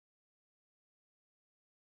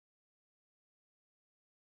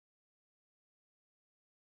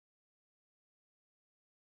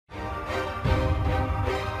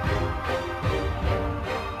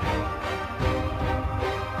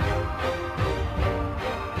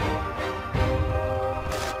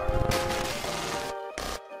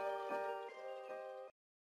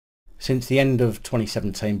Since the end of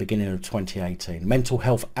 2017, beginning of 2018, mental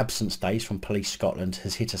health absence days from Police Scotland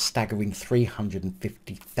has hit a staggering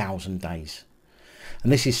 350,000 days.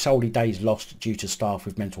 And this is solely days lost due to staff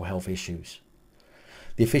with mental health issues.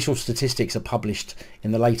 The official statistics are published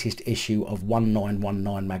in the latest issue of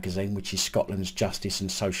 1919 magazine, which is Scotland's Justice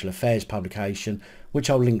and Social Affairs publication, which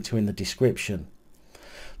I'll link to in the description.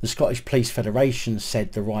 The Scottish Police Federation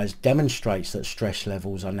said the rise demonstrates that stress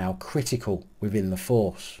levels are now critical within the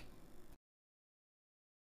force.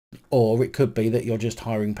 Or it could be that you're just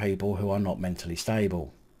hiring people who are not mentally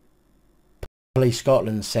stable. Police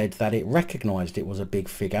Scotland said that it recognised it was a big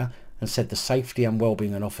figure and said the safety and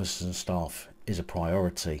well-being of officers and staff is a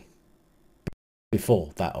priority.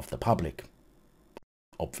 Before that of the public,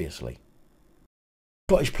 obviously.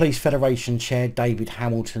 Scottish Police Federation Chair David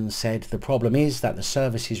Hamilton said the problem is that the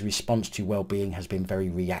service's response to well-being has been very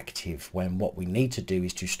reactive, when what we need to do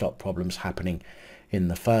is to stop problems happening in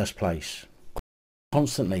the first place.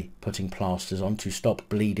 Constantly putting plasters on to stop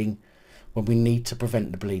bleeding when we need to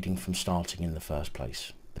prevent the bleeding from starting in the first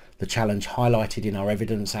place. The challenge highlighted in our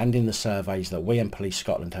evidence and in the surveys that we and Police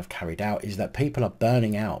Scotland have carried out is that people are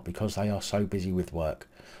burning out because they are so busy with work,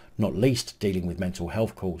 not least dealing with mental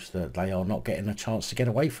health calls, that they are not getting a chance to get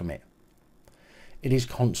away from it. It is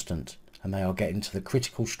constant, and they are getting to the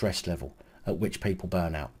critical stress level at which people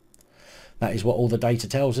burn out. That is what all the data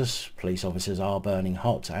tells us. Police officers are burning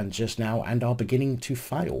hot and just now and are beginning to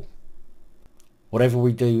fail. Whatever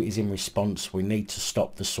we do is in response. We need to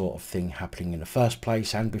stop the sort of thing happening in the first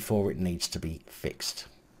place and before it needs to be fixed.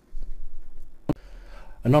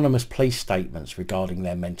 Anonymous police statements regarding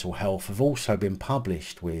their mental health have also been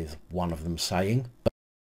published, with one of them saying,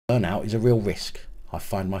 "Burnout is a real risk. I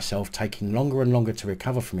find myself taking longer and longer to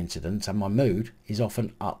recover from incidents, and my mood is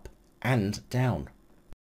often up and down."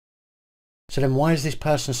 So then why is this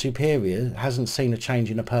person superior hasn't seen a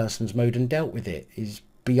change in a person's mood and dealt with it is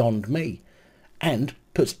beyond me, and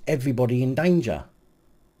puts everybody in danger.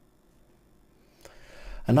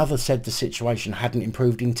 Another said the situation hadn't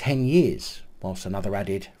improved in 10 years, whilst another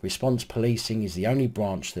added, response policing is the only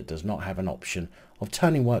branch that does not have an option of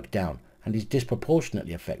turning work down and is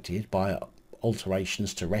disproportionately affected by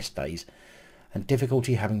alterations to rest days and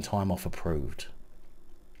difficulty having time off approved.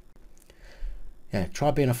 Yeah,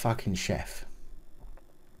 try being a fucking chef.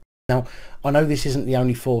 Now, I know this isn't the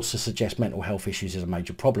only force to suggest mental health issues is a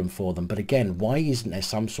major problem for them, but again, why isn't there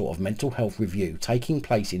some sort of mental health review taking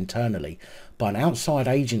place internally by an outside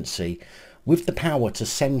agency with the power to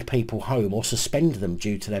send people home or suspend them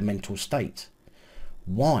due to their mental state?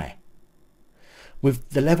 Why? With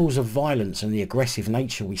the levels of violence and the aggressive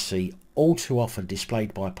nature we see all too often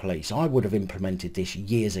displayed by police, I would have implemented this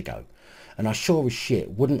years ago. And I sure as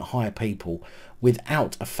shit wouldn't hire people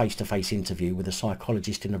without a face-to-face interview with a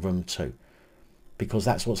psychologist in the room too. Because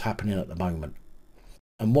that's what's happening at the moment.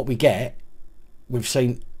 And what we get, we've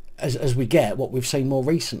seen, as we get what we've seen more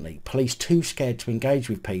recently, police too scared to engage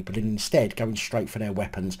with people and instead going straight for their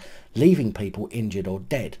weapons, leaving people injured or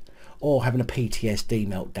dead, or having a PTSD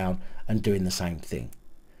meltdown and doing the same thing.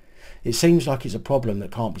 It seems like it's a problem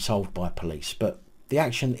that can't be solved by police, but the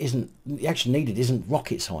action needed isn't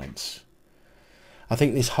rocket science. I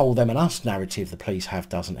think this whole them and us narrative the police have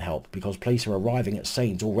doesn't help, because police are arriving at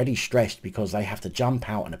scenes already stressed because they have to jump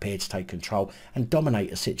out and appear to take control and dominate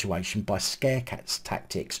a situation by scare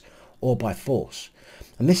tactics or by force.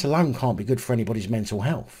 And this alone can't be good for anybody's mental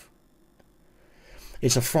health.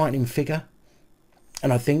 It's a frightening figure,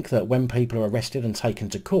 and I think that when people are arrested and taken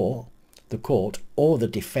to court, the court or the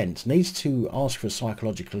defence needs to ask for a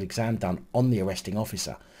psychological exam done on the arresting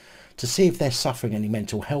officer to see if they're suffering any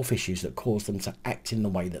mental health issues that caused them to act in the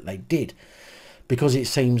way that they did, because it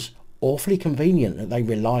seems awfully convenient that they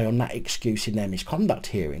rely on that excuse in their misconduct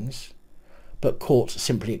hearings, but court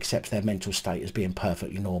simply accepts their mental state as being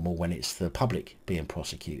perfectly normal when it's the public being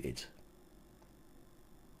prosecuted.